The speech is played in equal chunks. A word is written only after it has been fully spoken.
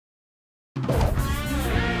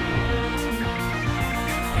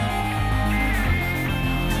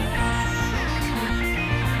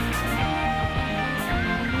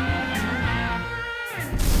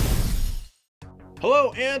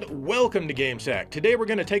Hello and welcome to GameSack. Today we're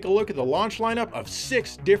going to take a look at the launch lineup of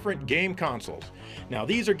 6 different game consoles. Now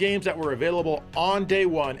these are games that were available on day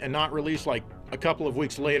one and not released like a couple of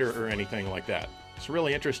weeks later or anything like that. It's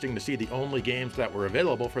really interesting to see the only games that were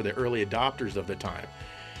available for the early adopters of the time.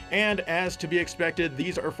 And as to be expected,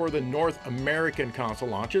 these are for the North American console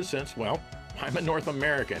launches since, well, I'm a North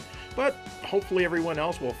American. But hopefully everyone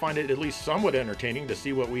else will find it at least somewhat entertaining to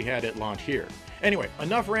see what we had at launch here. Anyway,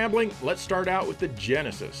 enough rambling, let's start out with the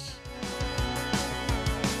Genesis.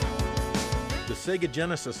 The Sega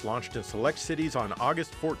Genesis launched in select cities on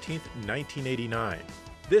August 14th, 1989.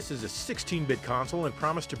 This is a 16-bit console and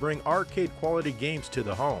promised to bring arcade-quality games to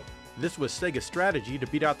the home. This was Sega's strategy to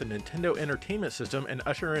beat out the Nintendo Entertainment System and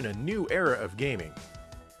usher in a new era of gaming.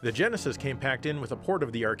 The Genesis came packed in with a port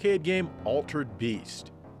of the arcade game Altered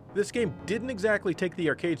Beast. This game didn't exactly take the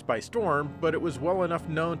arcades by storm, but it was well enough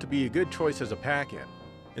known to be a good choice as a pack-in.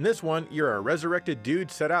 In this one, you're a resurrected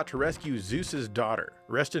dude set out to rescue Zeus's daughter.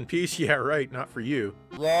 Rest in peace, yeah right, not for you.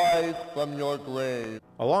 Rise from your grave.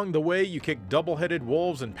 Along the way, you kick double-headed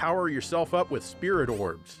wolves and power yourself up with spirit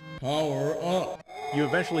orbs. Power up. You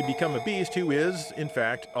eventually become a beast who is, in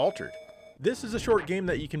fact, altered. This is a short game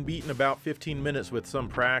that you can beat in about 15 minutes with some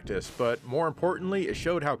practice, but more importantly, it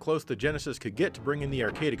showed how close the Genesis could get to bringing the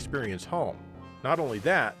arcade experience home. Not only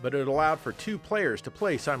that, but it allowed for 2 players to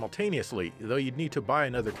play simultaneously, though you'd need to buy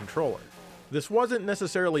another controller. This wasn't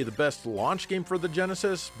necessarily the best launch game for the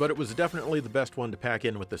Genesis, but it was definitely the best one to pack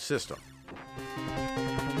in with the system.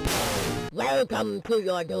 Welcome to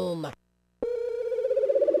your doom.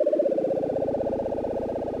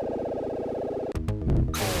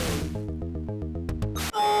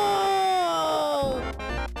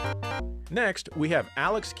 Next, we have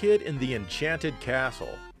Alex Kidd in the Enchanted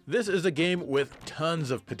Castle. This is a game with tons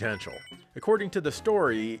of potential. According to the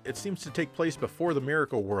story, it seems to take place before the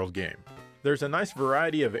Miracle World game. There's a nice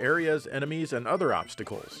variety of areas, enemies, and other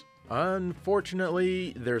obstacles.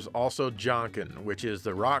 Unfortunately, there's also Jonkin, which is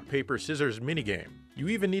the rock, paper, scissors minigame. You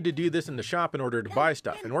even need to do this in the shop in order to buy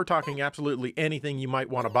stuff, and we're talking absolutely anything you might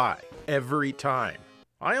want to buy. Every time.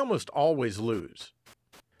 I almost always lose.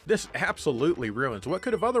 This absolutely ruins what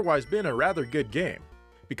could have otherwise been a rather good game,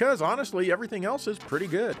 because honestly everything else is pretty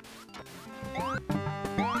good.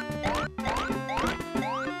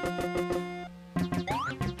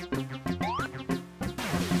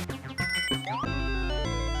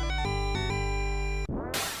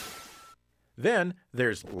 Then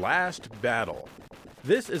there's Last Battle.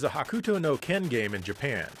 This is a Hakuto no Ken game in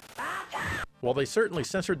Japan. While they certainly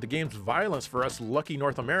censored the game's violence for us lucky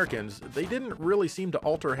North Americans, they didn't really seem to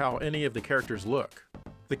alter how any of the characters look.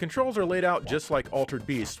 The controls are laid out just like Altered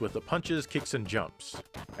Beast with the punches, kicks, and jumps.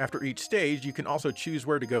 After each stage, you can also choose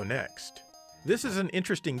where to go next. This is an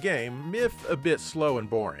interesting game, if a bit slow and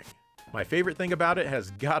boring. My favorite thing about it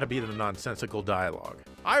has gotta be the nonsensical dialogue.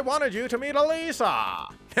 I wanted you to meet Elisa!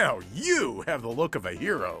 Now you have the look of a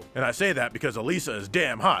hero. And I say that because Elisa is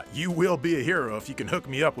damn hot. You will be a hero if you can hook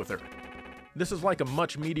me up with her. This is like a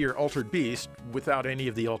much meatier Altered Beast without any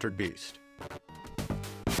of the Altered Beast.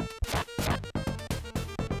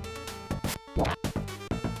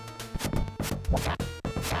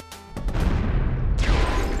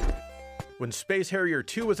 When Space Harrier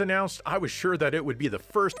 2 was announced, I was sure that it would be the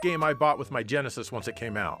first game I bought with my Genesis once it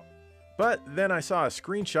came out. But then I saw a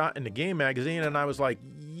screenshot in the game magazine and I was like,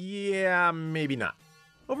 yeah, maybe not.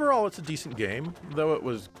 Overall, it's a decent game, though it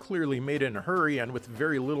was clearly made in a hurry and with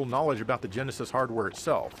very little knowledge about the Genesis hardware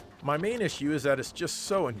itself. My main issue is that it's just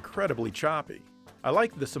so incredibly choppy. I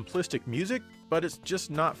like the simplistic music, but it's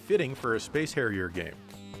just not fitting for a Space Harrier game.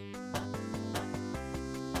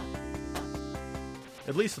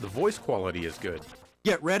 At least the voice quality is good.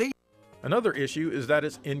 Get ready. Another issue is that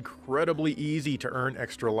it's incredibly easy to earn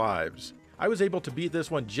extra lives. I was able to beat this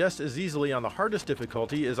one just as easily on the hardest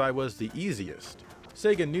difficulty as I was the easiest.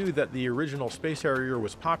 Sega knew that the original Space Harrier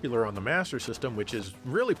was popular on the Master System, which is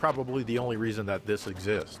really probably the only reason that this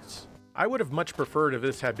exists. I would have much preferred if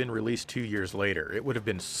this had been released 2 years later. It would have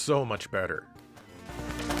been so much better.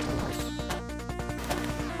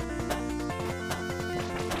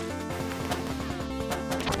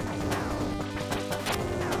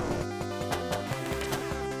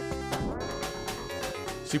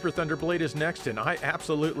 Super Thunder Blade is next, and I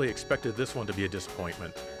absolutely expected this one to be a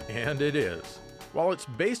disappointment. And it is. While it's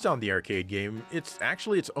based on the arcade game, it's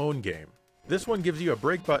actually its own game. This one gives you a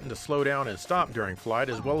brake button to slow down and stop during flight,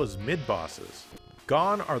 as well as mid-bosses.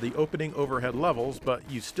 Gone are the opening overhead levels, but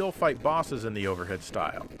you still fight bosses in the overhead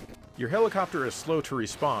style. Your helicopter is slow to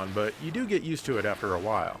respawn, but you do get used to it after a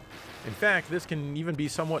while. In fact, this can even be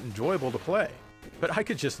somewhat enjoyable to play. but I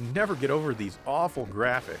could just never get over these awful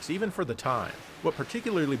graphics, even for the time. What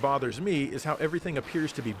particularly bothers me is how everything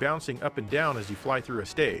appears to be bouncing up and down as you fly through a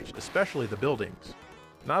stage, especially the buildings.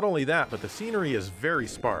 Not only that, but the scenery is very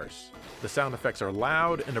sparse. The sound effects are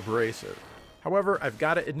loud and abrasive. However, I've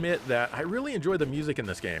got to admit that I really enjoy the music in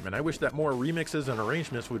this game, and I wish that more remixes and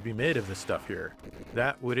arrangements would be made of this stuff here.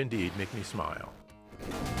 That would indeed make me smile.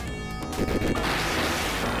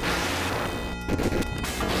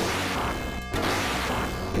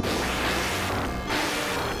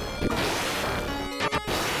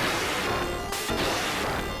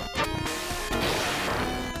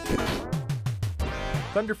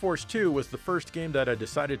 Thunder Force 2 was the first game that I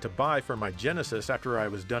decided to buy for my Genesis after I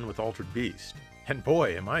was done with Altered Beast. And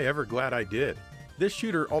boy, am I ever glad I did. This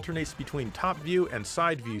shooter alternates between top view and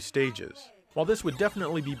side view stages. While this would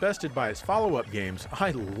definitely be bested by its follow-up games,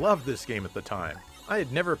 I loved this game at the time. I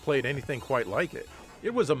had never played anything quite like it.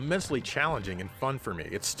 It was immensely challenging and fun for me.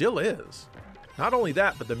 It still is. Not only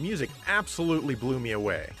that, but the music absolutely blew me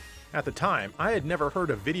away. At the time, I had never heard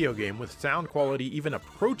a video game with sound quality even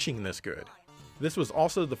approaching this good. This was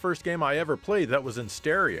also the first game I ever played that was in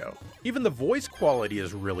stereo. Even the voice quality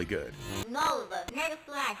is really good. Nova, Mega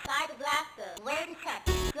Flash, Cyber Blaster, Learn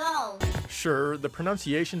Touch, go! Sure, the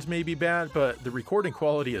pronunciations may be bad, but the recording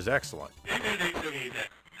quality is excellent.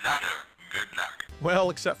 Well,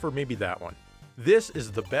 except for maybe that one. This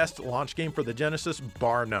is the best launch game for the Genesis,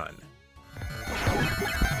 bar none.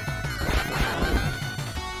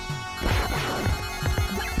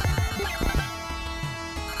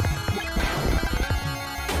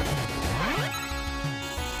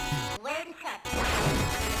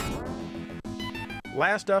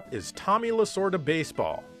 Last up is Tommy Lasorda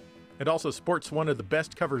Baseball. It also sports one of the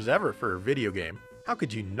best covers ever for a video game. How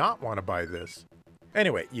could you not want to buy this?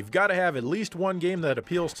 Anyway, you've got to have at least one game that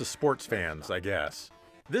appeals to sports fans, I guess.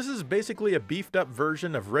 This is basically a beefed up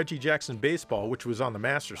version of Reggie Jackson Baseball, which was on the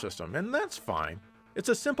Master System, and that's fine. It's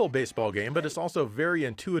a simple baseball game, but it's also very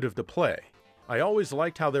intuitive to play. I always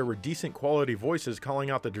liked how there were decent quality voices calling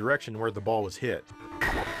out the direction where the ball was hit.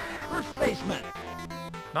 First baseman.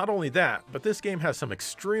 Not only that, but this game has some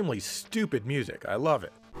extremely stupid music. I love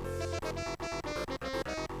it.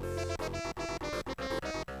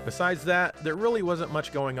 Besides that, there really wasn't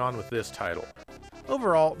much going on with this title.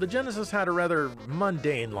 Overall, the Genesis had a rather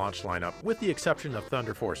mundane launch lineup, with the exception of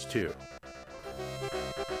Thunder Force 2.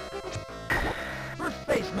 First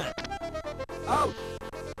baseman. Out.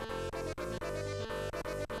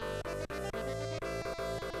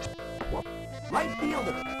 Right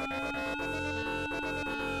fielder.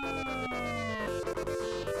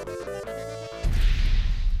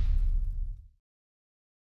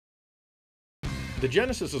 The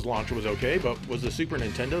Genesis's launch was okay, but was the Super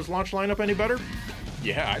Nintendo's launch lineup any better?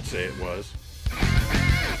 Yeah, I'd say it was.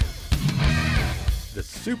 The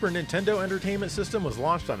Super Nintendo Entertainment System was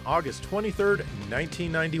launched on August 23,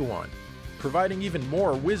 1991. Providing even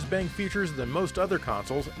more whiz-bang features than most other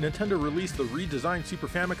consoles, Nintendo released the redesigned Super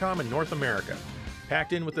Famicom in North America.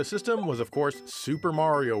 Packed in with the system was, of course, Super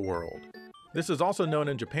Mario World. This is also known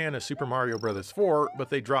in Japan as Super Mario Bros. 4, but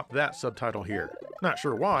they dropped that subtitle here. Not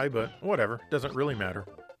sure why, but whatever, doesn't really matter.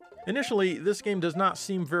 Initially, this game does not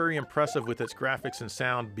seem very impressive with its graphics and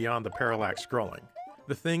sound beyond the parallax scrolling.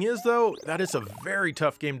 The thing is, though, that it's a very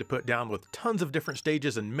tough game to put down with tons of different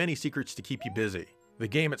stages and many secrets to keep you busy. The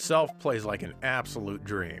game itself plays like an absolute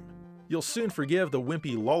dream. You'll soon forgive the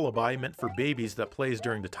wimpy lullaby meant for babies that plays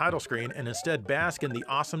during the title screen and instead bask in the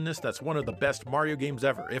awesomeness that's one of the best Mario games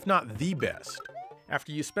ever, if not the best.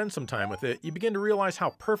 After you spend some time with it, you begin to realize how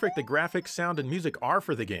perfect the graphics, sound, and music are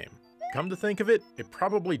for the game. Come to think of it, it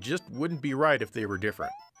probably just wouldn't be right if they were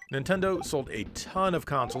different. Nintendo sold a ton of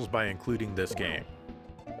consoles by including this game.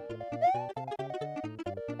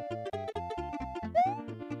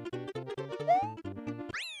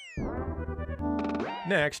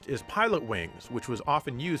 Next is Pilot Wings, which was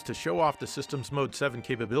often used to show off the system's Mode 7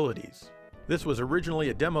 capabilities. This was originally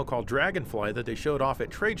a demo called Dragonfly that they showed off at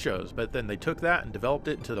trade shows, but then they took that and developed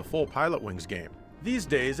it into the full Pilot Wings game. These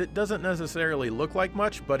days, it doesn't necessarily look like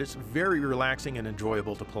much, but it's very relaxing and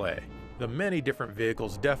enjoyable to play. The many different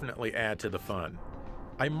vehicles definitely add to the fun.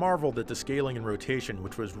 I marveled at the scaling and rotation,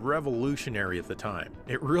 which was revolutionary at the time.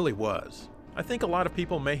 It really was. I think a lot of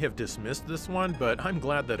people may have dismissed this one, but I'm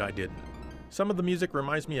glad that I didn't. Some of the music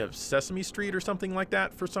reminds me of Sesame Street or something like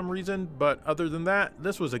that for some reason, but other than that,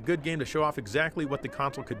 this was a good game to show off exactly what the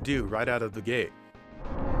console could do right out of the gate.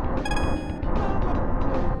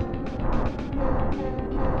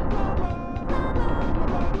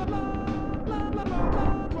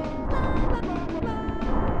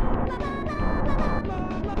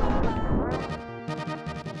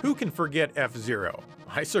 Who can forget F-Zero?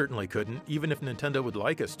 I certainly couldn't, even if Nintendo would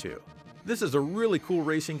like us to. This is a really cool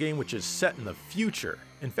racing game which is set in the future.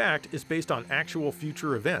 In fact, it's based on actual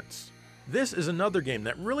future events. This is another game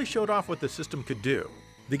that really showed off what the system could do.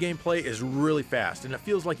 The gameplay is really fast and it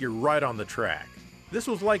feels like you're right on the track. This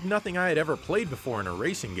was like nothing I had ever played before in a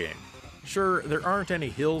racing game. Sure, there aren't any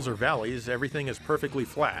hills or valleys, everything is perfectly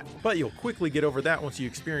flat, but you'll quickly get over that once you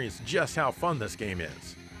experience just how fun this game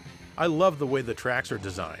is. I love the way the tracks are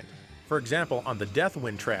designed. For example, on the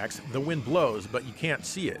Deathwind tracks, the wind blows, but you can't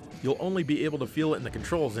see it. You'll only be able to feel it in the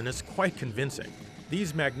controls, and it's quite convincing.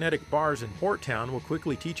 These magnetic bars in Port Town will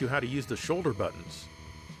quickly teach you how to use the shoulder buttons.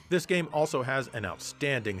 This game also has an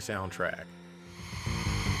outstanding soundtrack.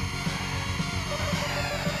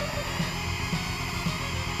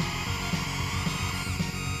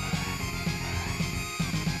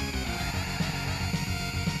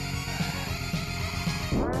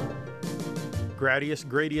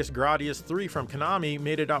 Gradius 3 from Konami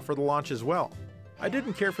made it out for the launch as well. I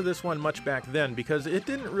didn't care for this one much back then because it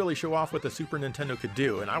didn't really show off what the Super Nintendo could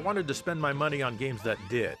do, and I wanted to spend my money on games that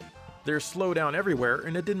did. There's slowdown everywhere,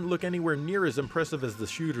 and it didn't look anywhere near as impressive as the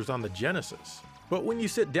shooters on the Genesis. But when you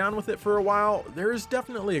sit down with it for a while, there is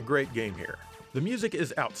definitely a great game here. The music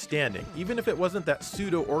is outstanding, even if it wasn't that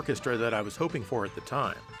pseudo-orchestra that I was hoping for at the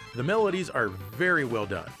time. The melodies are very well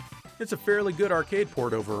done. It's a fairly good arcade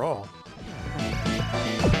port overall.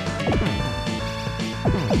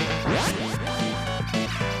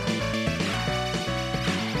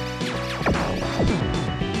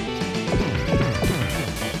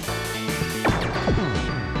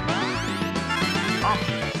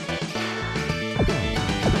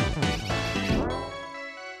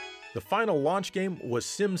 The final launch game was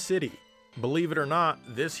SimCity. Believe it or not,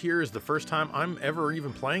 this here is the first time I'm ever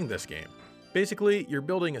even playing this game. Basically, you're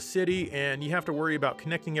building a city and you have to worry about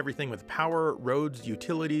connecting everything with power, roads,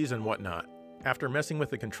 utilities, and whatnot. After messing with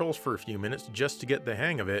the controls for a few minutes just to get the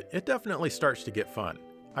hang of it, it definitely starts to get fun.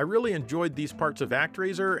 I really enjoyed these parts of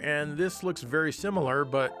ActRaiser, and this looks very similar,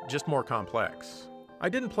 but just more complex. I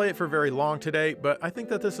didn't play it for very long today, but I think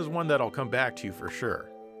that this is one that I'll come back to for sure.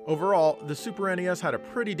 Overall, the Super NES had a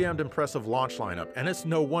pretty damned impressive launch lineup, and it's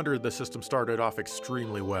no wonder the system started off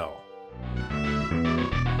extremely well.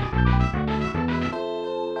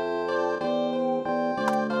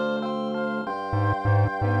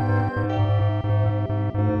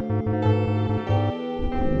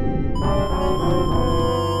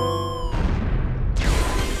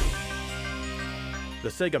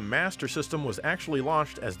 The Sega Master System was actually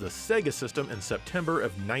launched as the Sega System in September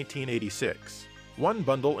of 1986. One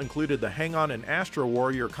bundle included the Hang-On and Astro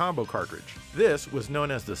Warrior combo cartridge. This was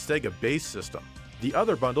known as the Sega Base System. The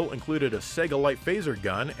other bundle included a Sega Light Phaser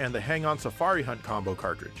gun and the Hang-On Safari Hunt combo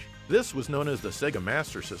cartridge. This was known as the Sega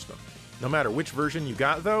Master System. No matter which version you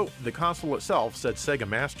got though, the console itself said Sega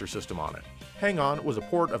Master System on it. Hang-On was a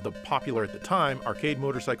port of the popular at the time arcade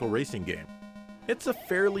motorcycle racing game. It's a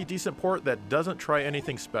fairly decent port that doesn't try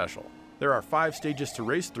anything special. There are 5 stages to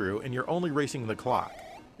race through and you're only racing the clock.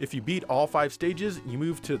 If you beat all 5 stages, you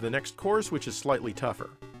move to the next course, which is slightly tougher.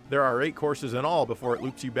 There are 8 courses in all before it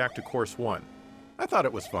loops you back to course 1. I thought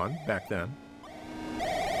it was fun back then.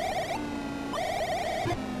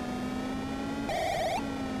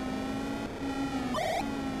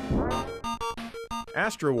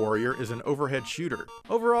 Astro Warrior is an overhead shooter.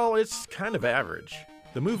 Overall, it's kind of average.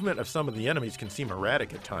 The movement of some of the enemies can seem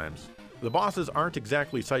erratic at times. The bosses aren't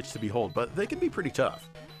exactly sights to behold, but they can be pretty tough.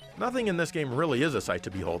 Nothing in this game really is a sight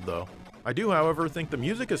to behold though. I do, however, think the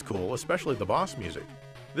music is cool, especially the boss music.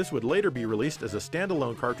 This would later be released as a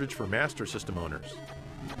standalone cartridge for Master System owners.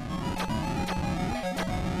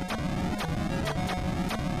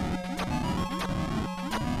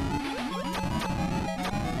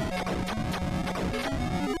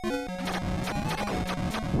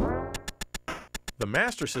 The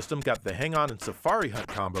Master System got the Hang-On and Safari Hunt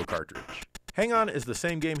combo cartridge. Hang-On is the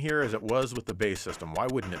same game here as it was with the base system, why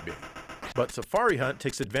wouldn't it be? But Safari Hunt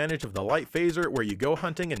takes advantage of the Light Phaser where you go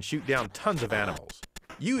hunting and shoot down tons of animals.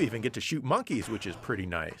 You even get to shoot monkeys, which is pretty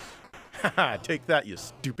nice. Haha, take that, you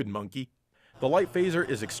stupid monkey. The Light Phaser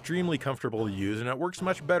is extremely comfortable to use and it works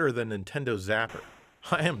much better than Nintendo's Zapper.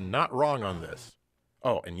 I am not wrong on this.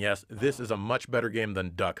 Oh, and yes, this is a much better game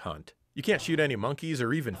than Duck Hunt. You can't shoot any monkeys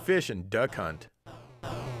or even fish in Duck Hunt.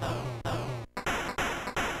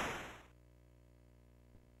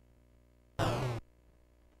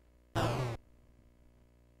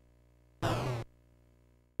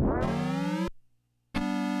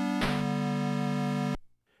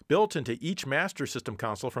 Built into each Master System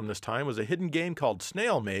console from this time was a hidden game called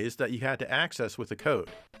Snail Maze that you had to access with a code.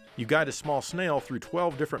 You guide a small snail through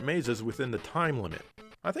 12 different mazes within the time limit.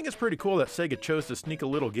 I think it's pretty cool that Sega chose to sneak a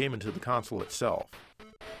little game into the console itself.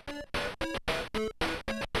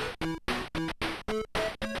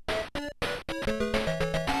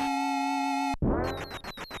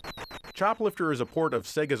 Choplifter is a port of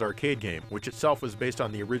Sega's arcade game, which itself was based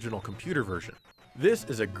on the original computer version. This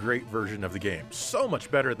is a great version of the game, so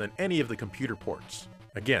much better than any of the computer ports.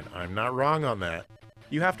 Again, I'm not wrong on that.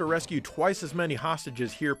 You have to rescue twice as many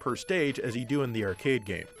hostages here per stage as you do in the arcade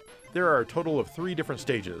game. There are a total of 3 different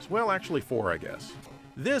stages, well actually 4 I guess.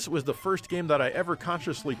 This was the first game that I ever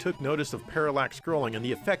consciously took notice of parallax scrolling, and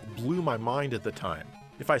the effect blew my mind at the time.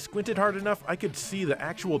 If I squinted hard enough, I could see the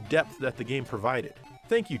actual depth that the game provided.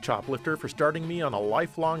 Thank you, Choplifter, for starting me on a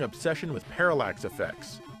lifelong obsession with parallax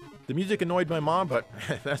effects. The music annoyed my mom, but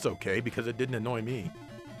that's okay because it didn't annoy me.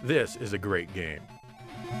 This is a great game.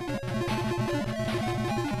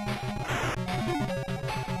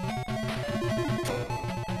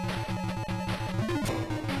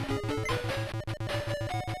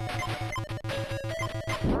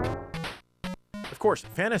 Of course,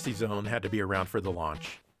 Fantasy Zone had to be around for the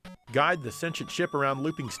launch. Guide the sentient ship around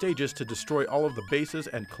looping stages to destroy all of the bases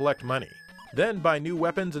and collect money. Then buy new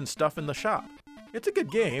weapons and stuff in the shop. It's a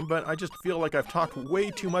good game, but I just feel like I've talked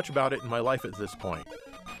way too much about it in my life at this point.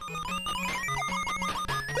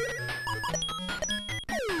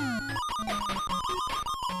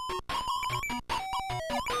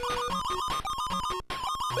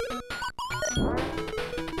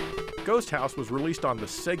 Ghost House was released on the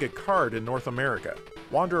Sega Card in North America.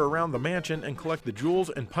 Wander around the mansion and collect the jewels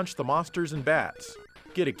and punch the monsters and bats.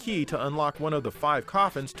 Get a key to unlock one of the 5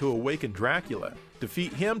 coffins to awaken Dracula.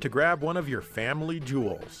 Defeat him to grab one of your family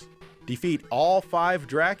jewels. Defeat all 5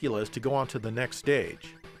 Draculas to go on to the next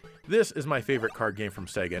stage. This is my favorite card game from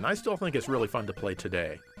Sega, and I still think it's really fun to play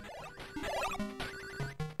today.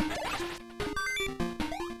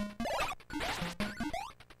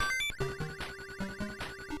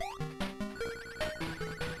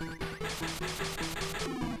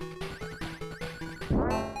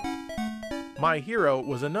 My Hero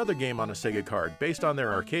was another game on a Sega card based on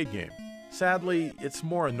their arcade game. Sadly, it's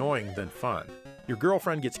more annoying than fun. Your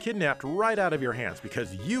girlfriend gets kidnapped right out of your hands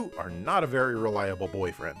because you are not a very reliable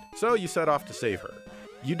boyfriend. So you set off to save her.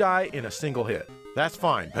 You die in a single hit. That's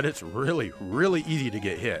fine, but it's really easy to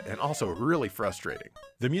get hit and also really frustrating.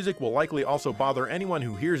 The music will likely also bother anyone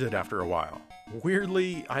who hears it after a while.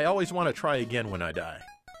 Weirdly, I always want to try again when I die.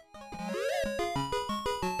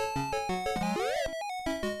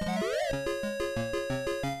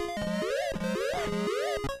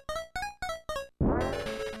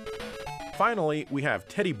 Finally, we have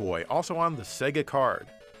Teddy Boy, also on the Sega card.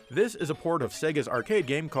 This is a port of Sega's arcade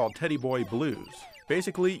game called Teddy Boy Blues.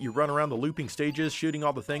 Basically, you run around the looping stages, shooting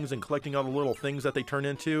all the things and collecting all the little things that they turn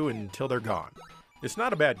into until they're gone. It's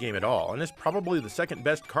not a bad game at all, and it's probably the second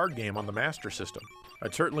best card game on the Master System.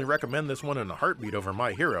 I'd certainly recommend this one in a heartbeat over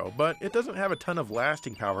My Hero, but it doesn't have a ton of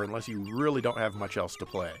lasting power unless you really don't have much else to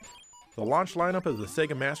play. The launch lineup of the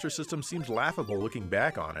Sega Master System seems laughable looking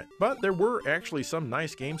back on it, but there were actually some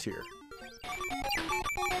nice games here.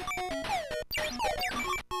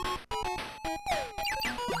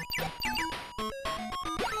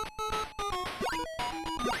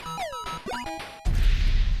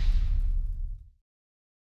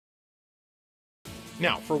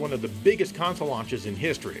 Now, for one of the biggest console launches in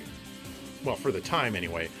history. Well, for the time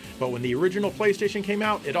anyway, but when the original PlayStation came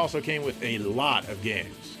out, it also came with a lot of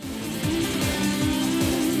games.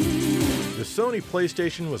 The Sony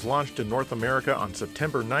PlayStation was launched in North America on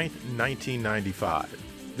September 9th,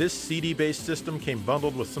 1995. This CD-based system came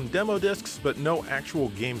bundled with some demo discs, but no actual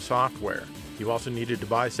game software. You also needed to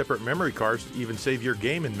buy separate memory cards to even save your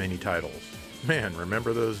game in many titles. Man,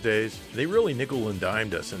 remember those days? They really nickel and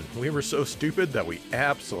dimed us, and we were so stupid that we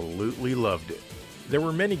absolutely loved it. There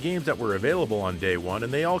were many games that were available on day one,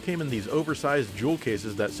 and they all came in these oversized jewel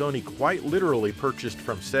cases that Sony quite literally purchased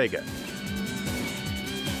from Sega.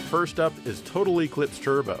 First up is Total Eclipse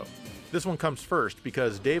Turbo. This one comes first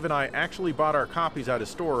because Dave and I actually bought our copies at a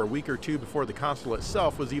store a week or two before the console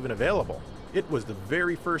itself was even available. It was the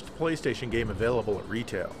very first PlayStation game available at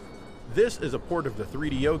retail. This is a port of the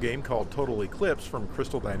 3DO game called Total Eclipse from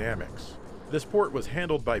Crystal Dynamics. This port was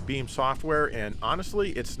handled by Beam Software, and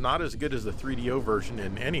honestly, it's not as good as the 3DO version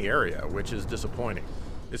in any area, which is disappointing.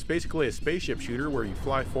 It's basically a spaceship shooter where you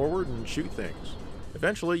fly forward and shoot things.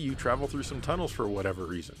 Eventually, you travel through some tunnels for whatever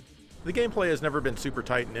reason. The gameplay has never been super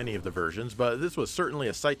tight in any of the versions, but this was certainly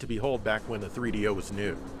a sight to behold back when the 3DO was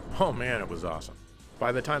new. Oh man, it was awesome.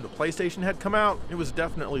 By the time the PlayStation had come out, it was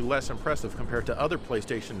definitely less impressive compared to other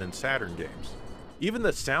PlayStation and Saturn games. Even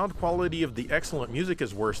the sound quality of the excellent music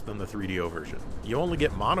is worse than the 3DO version. You only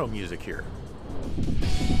get mono music here.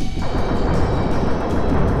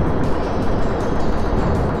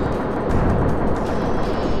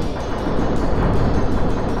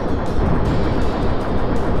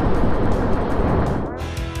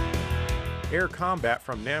 Air Combat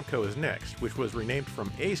from Namco is next, which was renamed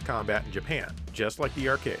from Ace Combat in Japan, just like the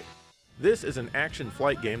arcade. This is an action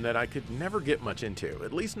flight game that I could never get much into,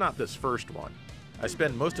 at least not this first one. I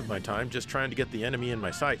spend most of my time just trying to get the enemy in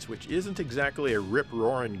my sights, which isn't exactly a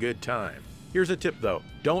rip-roaring good time. Here's a tip though,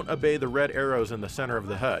 don't obey the red arrows in the center of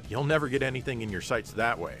the HUD, you'll never get anything in your sights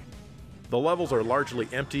that way. The levels are largely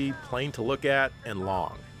empty, plain to look at, and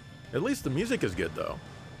long. At least the music is good though.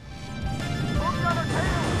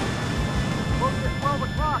 Focus 12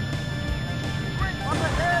 o'clock. Sprint on the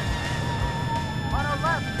head. On our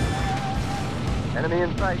left. Enemy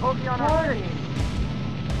in sight. Bogey on our right.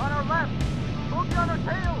 On our left. Bogey on our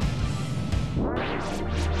tail.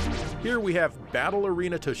 Here we have Battle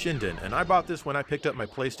Arena Toshinden, and I bought this when I picked up my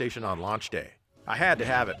PlayStation on launch day. I had to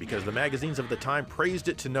have it because the magazines of the time praised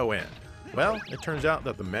it to no end. Well, it turns out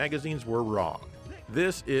that the magazines were wrong.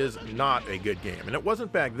 This is not a good game, and it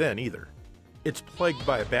wasn't back then either. It's plagued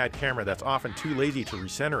by a bad camera that's often too lazy to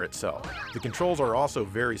recenter itself. The controls are also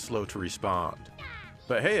very slow to respond.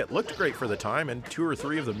 But hey, it looked great for the time, and 2 or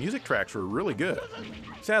 3 of the music tracks were really good.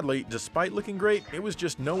 Sadly, despite looking great, it was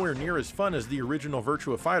just nowhere near as fun as the original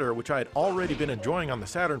Virtua Fighter, which I had already been enjoying on the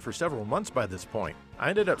Saturn for several months by this point. I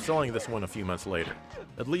ended up selling this one a few months later.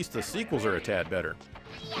 At least the sequels are a tad better.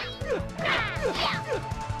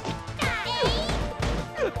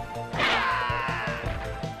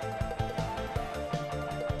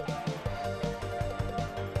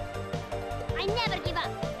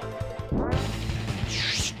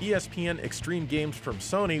 ESPN Extreme Games from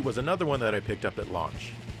Sony was another one that I picked up at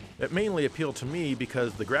launch. It mainly appealed to me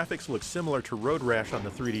because the graphics look similar to Road Rash on the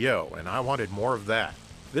 3DO, and I wanted more of that.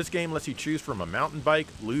 This game lets you choose from a mountain bike,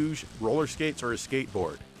 luge, roller skates, or a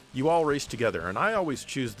skateboard. You all race together, and I always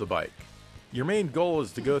choose the bike. Your main goal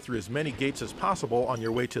is to go through as many gates as possible on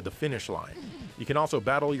your way to the finish line. You can also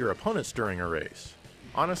battle your opponents during a race.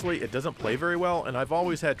 Honestly, it doesn't play very well, and I've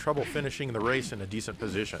always had trouble finishing the race in a decent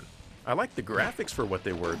position. I liked the graphics for what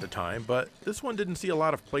they were at the time, but this one didn't see a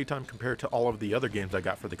lot of playtime compared to all of the other games I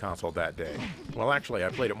got for the console that day. Well, actually, I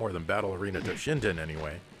played it more than Battle Arena Toshinden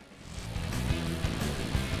anyway.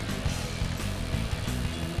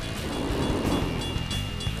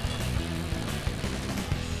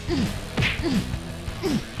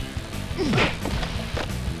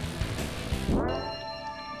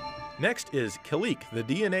 Next is Kileak, the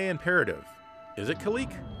DNA Imperative. Is it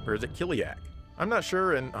Kileak, or is it Kiliak? I'm not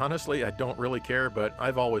sure, and honestly, I don't really care, but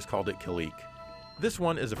I've always called it Kileak. This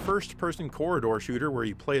one is a first-person corridor shooter where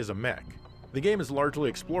you play as a mech. The game is largely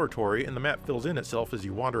exploratory, and the map fills in itself as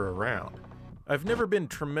you wander around. I've never been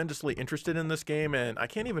tremendously interested in this game, and I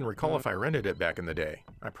can't even recall if I rented it back in the day.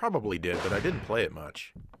 I probably did, but I didn't play it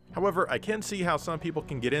much. However, I can see how some people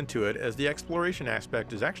can get into it, as the exploration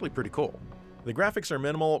aspect is actually pretty cool. The graphics are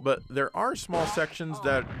minimal, but there are small sections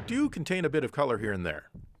that do contain a bit of color here and there.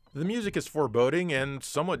 The music is foreboding and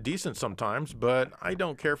somewhat decent sometimes, but I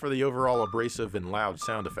don't care for the overall abrasive and loud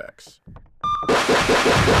sound effects.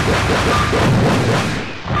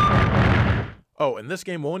 Oh, and this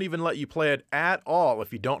game won't even let you play it at all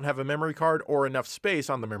if you don't have a memory card or enough space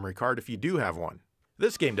on the memory card if you do have one.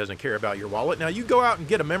 This game doesn't care about your wallet. Now you go out and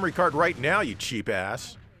get a memory card right now, you cheap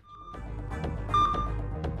ass.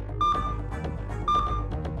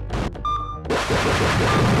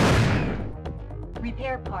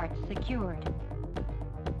 Repair parts secured.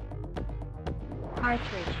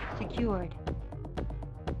 Cartridge secured.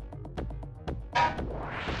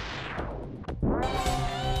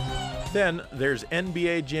 Then there's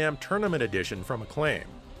NBA Jam Tournament Edition from Acclaim.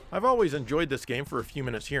 I've always enjoyed this game for a few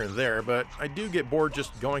minutes here and there, but I do get bored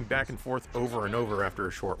just going back and forth over and over after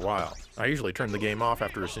a short while. I usually turn the game off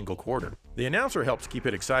after a single quarter. The announcer helps keep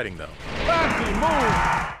it exciting though. Classy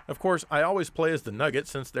move! Of course, I always play as the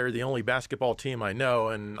Nuggets since they're the only basketball team I know,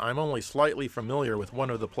 and I'm only slightly familiar with one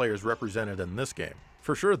of the players represented in this game.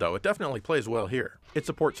 For sure though, it definitely plays well here. It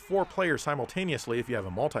supports 4 players simultaneously if you have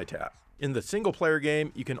a multi-tap. In the single player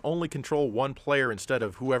game, you can only control 1 player instead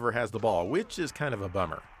of whoever has the ball, which is kind of a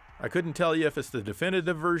bummer. I couldn't tell you if it's the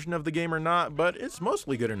definitive version of the game or not, but it's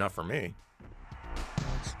mostly good enough for me.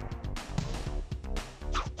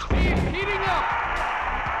 He's heating up!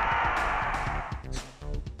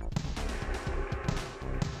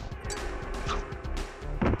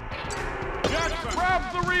 Just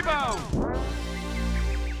grab the rebound!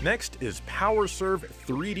 Next is Power Serve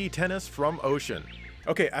 3D Tennis from Ocean.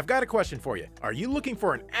 Okay, I've got a question for you. Are you looking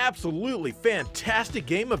for an absolutely fantastic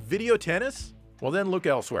game of video tennis? Well then look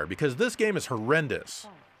elsewhere, because this game is horrendous.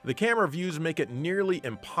 The camera views make it nearly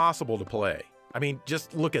impossible to play. I mean,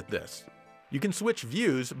 just look at this. You can switch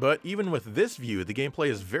views, but even with this view, the gameplay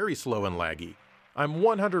is very slow and laggy. I'm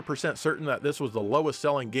 100% certain that this was the lowest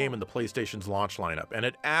selling game in the PlayStation's launch lineup, and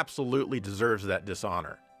it absolutely deserves that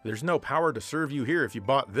dishonor. There's no power to serve you here if you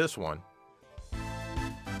bought this one.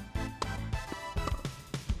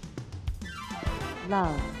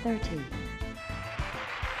 Love 30.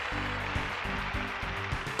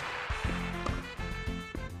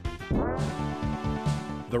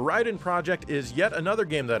 The Raiden Project is yet another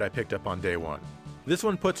game that I picked up on day one. This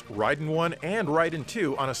one puts Raiden 1 and Raiden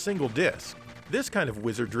 2 on a single disc. This kind of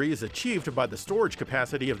wizardry is achieved by the storage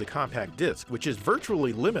capacity of the compact disc, which is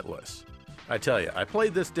virtually limitless. I tell you, I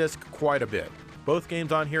played this disc quite a bit. Both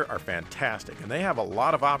games on here are fantastic, and they have a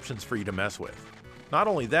lot of options for you to mess with. Not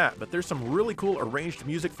only that, but there's some really cool arranged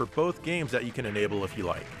music for both games that you can enable if you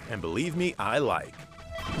like. And believe me, I like.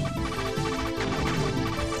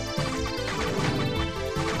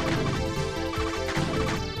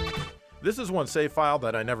 This is one save file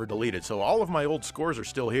that I never deleted, so all of my old scores are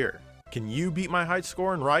still here. Can you beat my high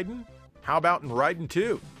score in Raiden? How about in Raiden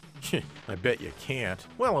 2? I bet you can't.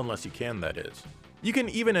 Well, unless you can, that is. You can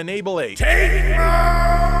even enable a take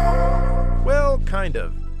mode! Well, kind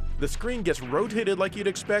of. The screen gets rotated like you'd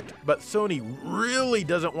expect, but Sony really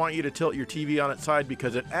doesn't want you to tilt your TV on its side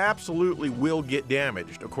because it absolutely will get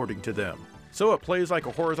damaged, according to them. So it plays like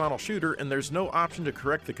a horizontal shooter, and there's no option to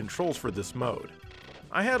correct the controls for this mode.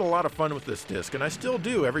 I had a lot of fun with this disc, and I still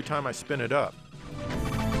do every time I spin it up.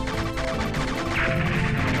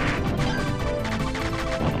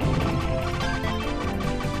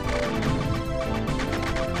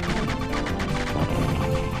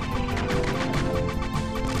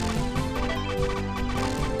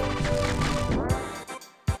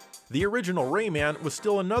 The original Rayman was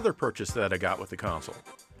still another purchase that I got with the console.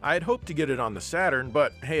 I had hoped to get it on the Saturn,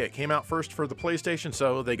 but hey, it came out first for the PlayStation,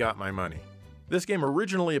 so they got my money. This game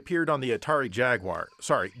originally appeared on the Atari Jaguar.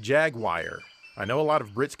 I know a lot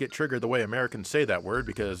of Brits get triggered the way Americans say that word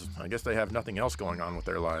because I guess they have nothing else going on with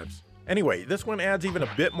their lives. Anyway, this one adds even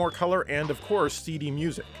a bit more color and of course CD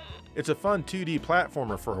music. It's a fun 2D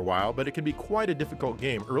platformer for a while, but it can be quite a difficult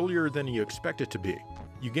game earlier than you expect it to be.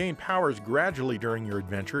 You gain powers gradually during your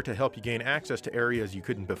adventure to help you gain access to areas you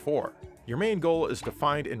couldn't before. Your main goal is to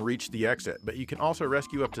find and reach the exit, but you can also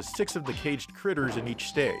rescue up to 6 of the caged critters in each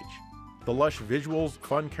stage. The lush visuals,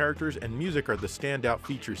 fun characters, and music are the standout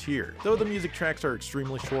features here, though the music tracks are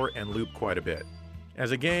extremely short and loop quite a bit.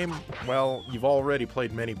 As a game, well, you've already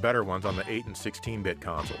played many better ones on the 8 and 16-bit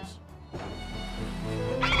consoles.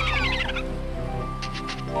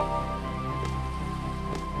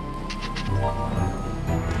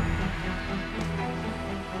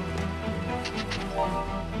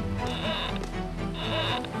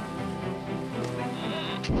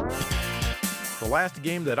 The last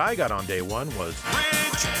game that I got on day one was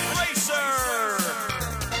Ridge Racer!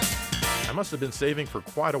 I must have been saving for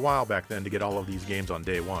quite a while back then to get all of these games on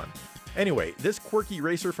day one. Anyway, this quirky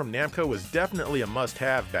racer from Namco was definitely a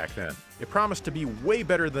must-have back then. It promised to be way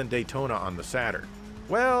better than Daytona on the Saturn.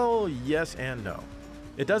 Well, yes and no.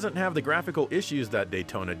 It doesn't have the graphical issues that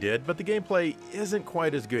Daytona did, but the gameplay isn't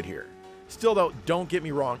quite as good here. Still though, don't get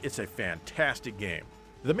me wrong, it's a fantastic game.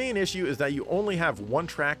 The main issue is that you only have one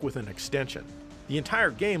track with an extension. The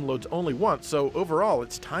entire game loads only once, so overall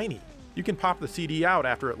it's tiny. You can pop the CD out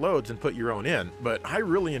after it loads and put your own in, but I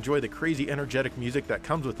really enjoy the crazy energetic music that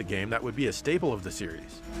comes with the game that would be a staple of the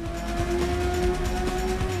series.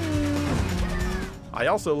 I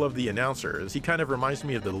also love the announcer, as he kind of reminds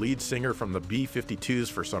me of the lead singer from the B-52s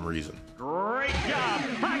for some reason. Great job!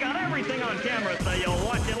 I got everything on camera so you'll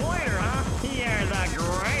watch it later, huh? You're the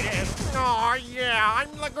greatest! Oh yeah,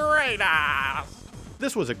 I'm the greatest!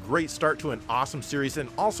 This was a great start to an awesome series and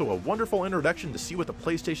also a wonderful introduction to see what the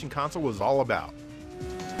PlayStation console was all about.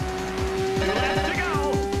 Let's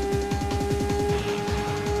go!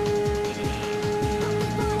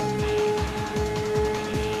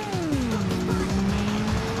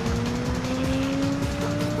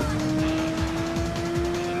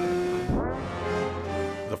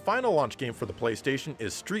 The final launch game for the PlayStation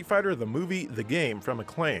is Street Fighter the Movie The Game from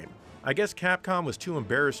Acclaim. I guess Capcom was too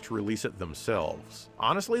embarrassed to release it themselves.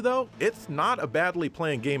 Honestly though, it's not a badly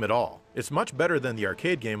playing game at all. It's much better than the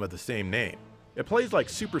arcade game of the same name. It plays like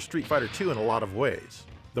Super Street Fighter 2 in a lot of ways.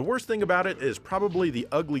 The worst thing about it is probably the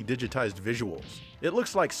ugly digitized visuals. It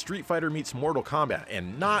looks like Street Fighter meets Mortal Kombat,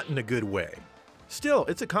 and not in a good way. Still,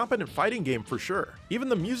 it's a competent fighting game for sure. Even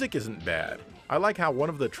the music isn't bad. I like how one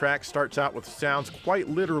of the tracks starts out with sounds quite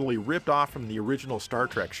literally ripped off from the original Star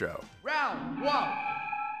Trek show. Round 1,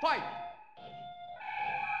 fight!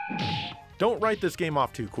 Don't write this game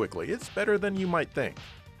off too quickly, it's better than you might think.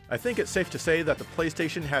 I think it's safe to say that the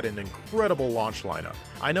PlayStation had an incredible launch lineup.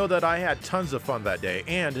 I know that I had tons of fun that day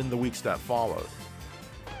and in the weeks that followed.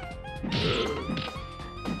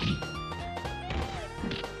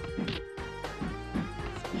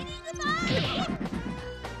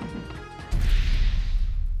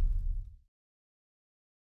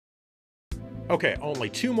 Okay, only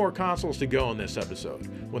 2 more consoles to go in this episode.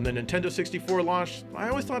 When the Nintendo 64 launched, I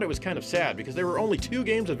always thought it was kind of sad because there were only 2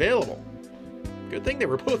 games available. Good thing they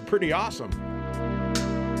were both pretty awesome.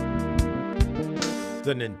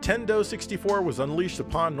 The Nintendo 64 was unleashed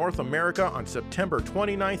upon North America on September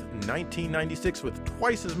 29th, 1996 with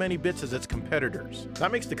twice as many bits as its competitors.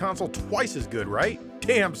 That makes the console twice as good, right?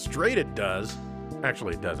 Damn straight it does.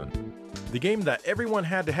 Actually, it doesn't. The game that everyone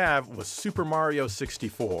had to have was Super Mario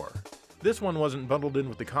 64. This one wasn't bundled in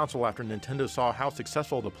with the console after Nintendo saw how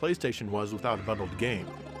successful the PlayStation was without a bundled game.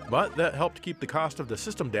 But that helped keep the cost of the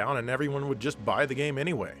system down and everyone would just buy the game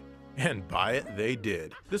anyway. And buy it they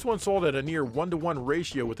did. This one sold at a near 1-to-1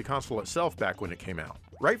 ratio with the console itself back when it came out.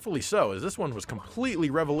 Rightfully so, as this one was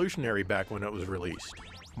completely revolutionary back when it was released.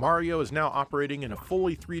 Mario is now operating in a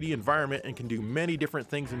fully 3D environment and can do many different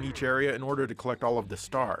things in each area in order to collect all of the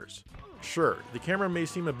stars. Sure, the camera may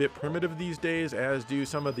seem a bit primitive these days, as do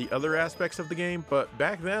some of the other aspects of the game, but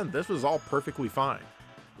back then, this was all perfectly fine.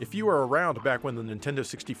 If you were around back when the Nintendo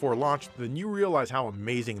 64 launched, then you realize how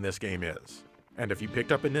amazing this game is. And if you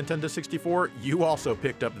picked up a Nintendo 64, you also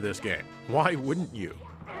picked up this game. Why wouldn't you?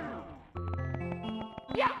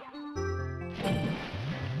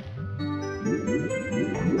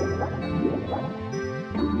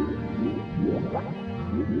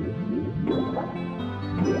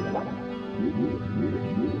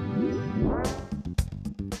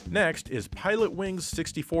 Next is Pilot Wings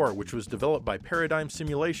 64, which was developed by Paradigm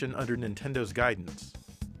Simulation under Nintendo's guidance.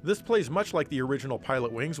 This plays much like the original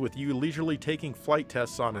Pilot Wings, with you leisurely taking flight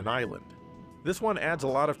tests on an island. This one adds a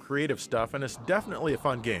lot of creative stuff and it's definitely a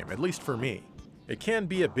fun game, at least for me. It can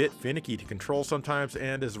be a bit finicky to control sometimes,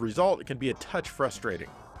 and as a result it can be a touch frustrating.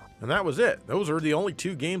 And that was it. Those are the only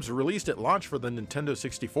 2 games released at launch for the Nintendo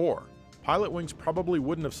 64. Pilot Wings probably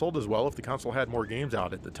wouldn't have sold as well if the console had more games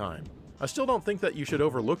out at the time. I still don't think that you should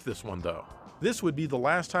overlook this one though. This would be the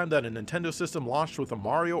last time that a Nintendo system launched with a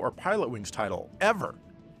Mario or Pilot Wings title, ever!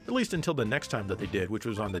 At least until the next time that they did, which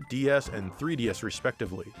was on the DS and 3DS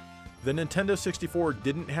respectively. The Nintendo 64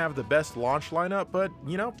 didn't have the best launch lineup, but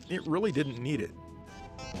you know, it really didn't need it.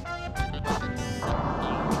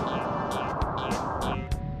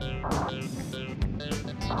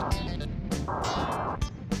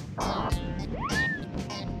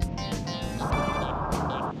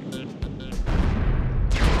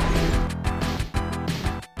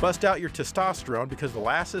 Bust out your testosterone because the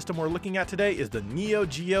last system we're looking at today is the Neo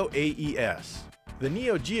Geo AES. The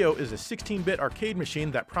Neo Geo is a 16-bit arcade machine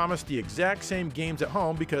that promised the exact same games at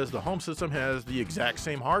home because the home system has the exact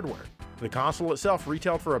same hardware. The console itself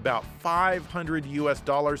retailed for about $500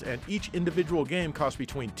 US, and each individual game cost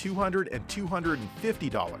between $200 and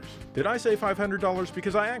 $250. Did I say $500?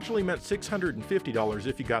 Because I actually meant $650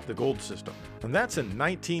 if you got the gold system. And that's in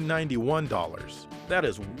 1991 dollars. That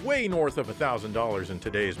is way north of $1,000 in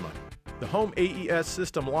today's money. The home AES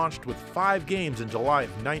system launched with 5 games in July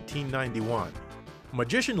of 1991.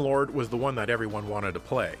 Magician Lord was the one that everyone wanted to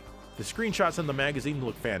play. The screenshots in the magazine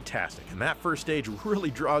look fantastic, and that first stage really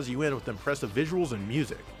draws you in with impressive visuals and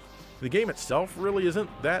music. The game itself really isn't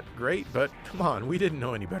that great, but come on, we didn't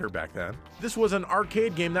know any better back then. This was an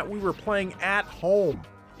arcade game that we were playing at home.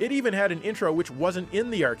 It even had an intro which wasn't in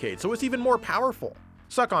the arcade, so it's even more powerful.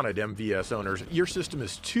 Suck on it, MVS owners, your system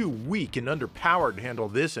is too weak and underpowered to handle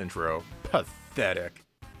this intro. Pathetic.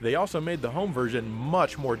 They also made the home version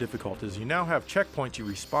much more difficult, as you now have checkpoints you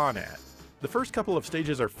respawn at. The first couple of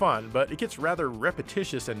stages are fun, but it gets rather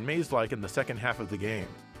repetitious and maze-like in the second half of the game.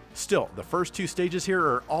 Still, the first 2 stages here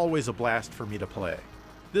are always a blast for me to play.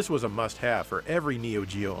 This was a must-have for every Neo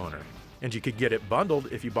Geo owner, and you could get it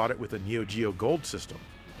bundled if you bought it with a Neo Geo Gold system.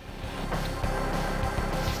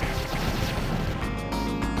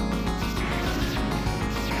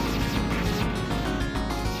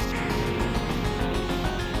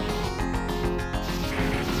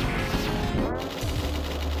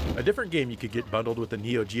 A different game you could get bundled with the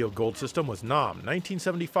Neo Geo Gold system was Nam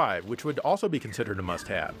 1975, which would also be considered a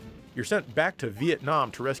must-have. You're sent back to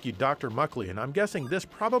Vietnam to rescue Dr. Muckley, and I'm guessing this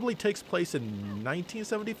probably takes place in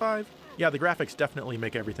 1975? Yeah, the graphics definitely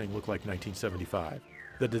make everything look like 1975.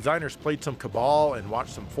 The designers played some Cabal and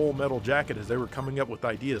watched some Full Metal Jacket as they were coming up with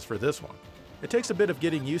ideas for this one. It takes a bit of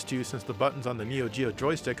getting used to since the buttons on the Neo Geo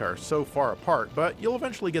joystick are so far apart, but you'll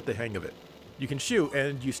eventually get the hang of it. You can shoot,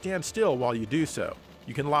 and you stand still while you do so.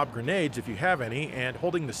 You can lob grenades if you have any, and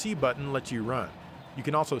holding the C button lets you run. You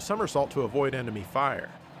can also somersault to avoid enemy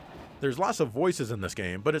fire. There's lots of voices in this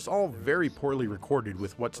game, but it's all very poorly recorded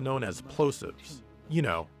with what's known as plosives. You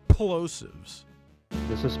know, plosives.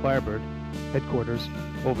 This is Firebird. Headquarters.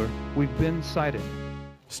 Over. We've been sighted.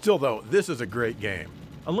 Still though, this is a great game.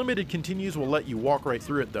 Unlimited continues will let you walk right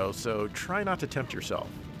through it though, so try not to tempt yourself.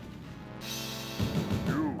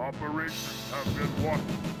 New operations have been watched.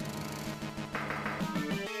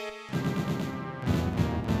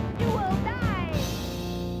 You will die!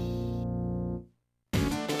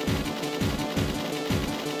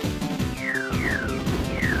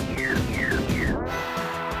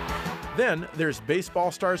 Then there's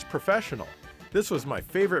Baseball Stars Professional. This was my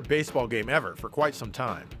favorite baseball game ever for quite some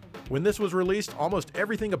time. When this was released, almost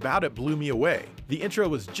everything about it blew me away. The intro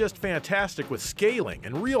was just fantastic with scaling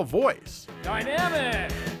and real voice. Dynamic!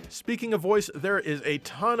 Speaking of voice, there is a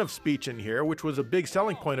ton of speech in here, which was a big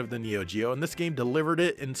selling point of the Neo Geo, and this game delivered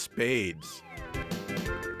it in spades.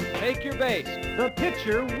 Take your base. The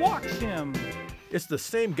pitcher walks him. It's the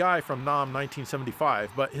same guy from NAM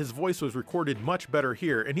 1975, but his voice was recorded much better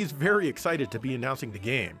here, and he's very excited to be announcing the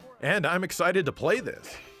game. And I'm excited to play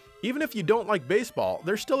this. Even if you don't like baseball,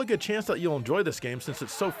 there's still a good chance that you'll enjoy this game since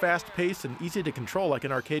it's so fast-paced and easy to control like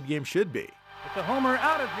an arcade game should be. It's a homer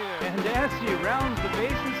out of here. And as he rounds the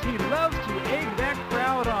bases, he loves to egg that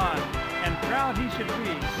crowd on. And proud he should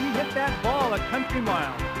be. He hit that ball a country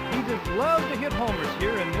mile. He just loves to hit homers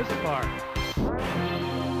here in this park.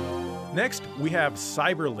 Next, we have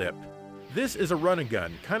Cyberlip. This is a run and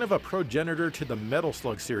gun, kind of a progenitor to the Metal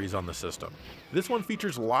Slug series on the system. This one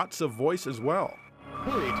features lots of voice as well.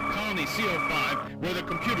 Hurry to Colony CO5, where the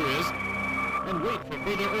computer is, and wait for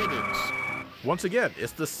further orders. Once again,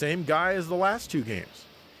 it's the same guy as the last two games.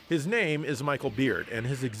 His name is Michael Beard, and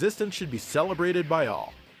his existence should be celebrated by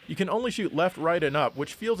all. You can only shoot left, right, and up,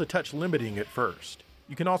 which feels a touch limiting at first.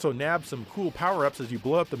 You can also nab some cool power-ups as you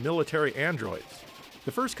blow up the military androids.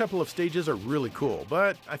 The first couple of stages are really cool,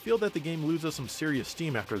 but I feel that the game loses some serious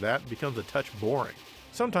steam after that and becomes a touch boring.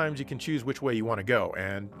 Sometimes you can choose which way you want to go,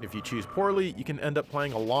 and if you choose poorly, you can end up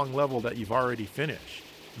playing a long level that you've already finished.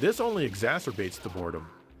 This only exacerbates the boredom.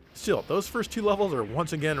 Still, those first two levels are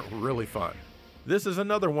once again really fun. This is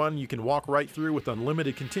another one you can walk right through with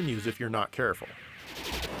unlimited continues if you're not careful.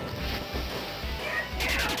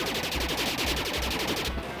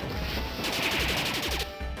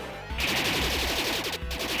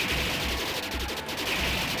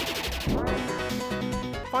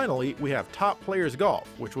 Finally, we have Top Players Golf,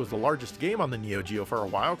 which was the largest game on the Neo Geo for a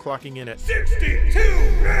while, clocking in at 62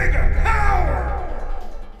 mega power!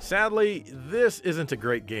 Sadly, this isn't a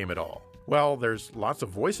great game at all. Well, there's lots of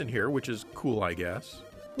voice in here, which is cool, I guess.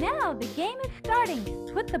 Now the game is starting.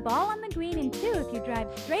 Put the ball on the green in 2 if you drive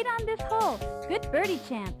straight on this hole. Good birdie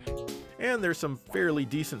chance. And there's some fairly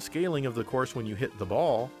decent scaling of the course when you hit the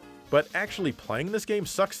ball. But actually playing this game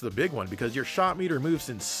sucks the big one because your shot meter moves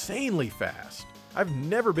insanely fast. I've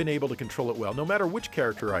never been able to control it well, no matter which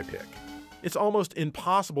character I pick. It's almost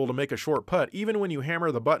impossible to make a short putt, even when you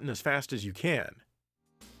hammer the button as fast as you can.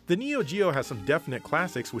 The Neo Geo has some definite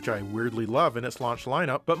classics, which I weirdly love in its launch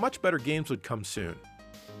lineup, but much better games would come soon.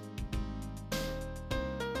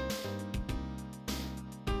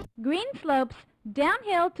 Green slopes,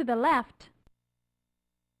 downhill to the left.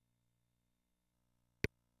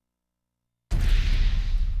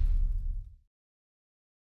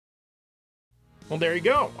 Well, there you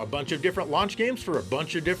go. A bunch of different launch games for a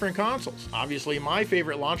bunch of different consoles. Obviously, my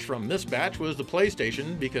favorite launch from this batch was the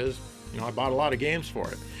PlayStation because, I bought a lot of games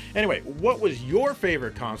for it. Anyway, what was your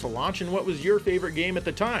favorite console launch and what was your favorite game at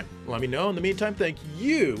the time? Let me know. In the meantime, thank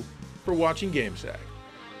you for watching GameSag.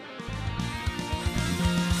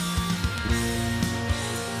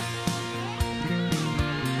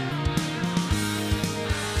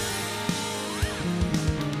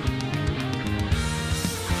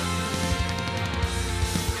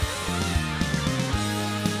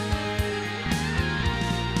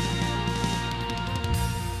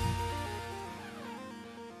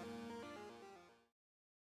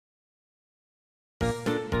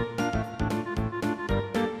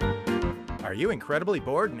 Are you incredibly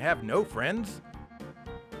bored and have no friends?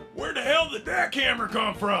 Where the hell did that camera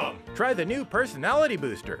come from? Try the new Personality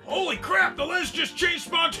Booster. Holy crap, the lens just changed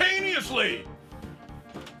spontaneously!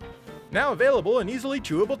 Now available in easily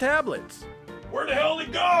chewable tablets. Where the hell did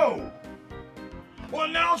it go? Well,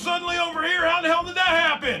 now suddenly over here, how the hell did that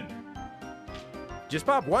happen? Just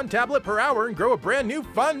pop one tablet per hour and grow a brand new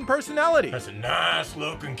fun personality. That's a nice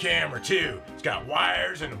looking camera too. It's got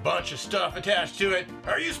wires and a bunch of stuff attached to it.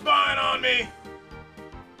 Are you spying on me?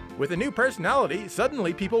 With a new personality,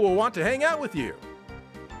 suddenly people will want to hang out with you.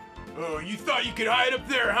 Oh, you thought you could hide up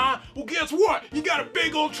there, huh? Well, guess what? You got a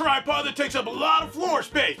big old tripod that takes up a lot of floor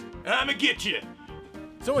space. I'ma get you.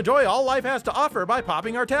 So enjoy all life has to offer by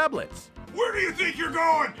popping our tablets. Where do you think you're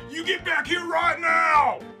going? You get back here right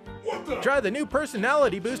now! What the? Try the new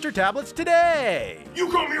Personality Booster tablets today!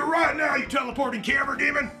 You come here right now, you teleporting camera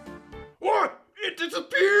demon! What? It's a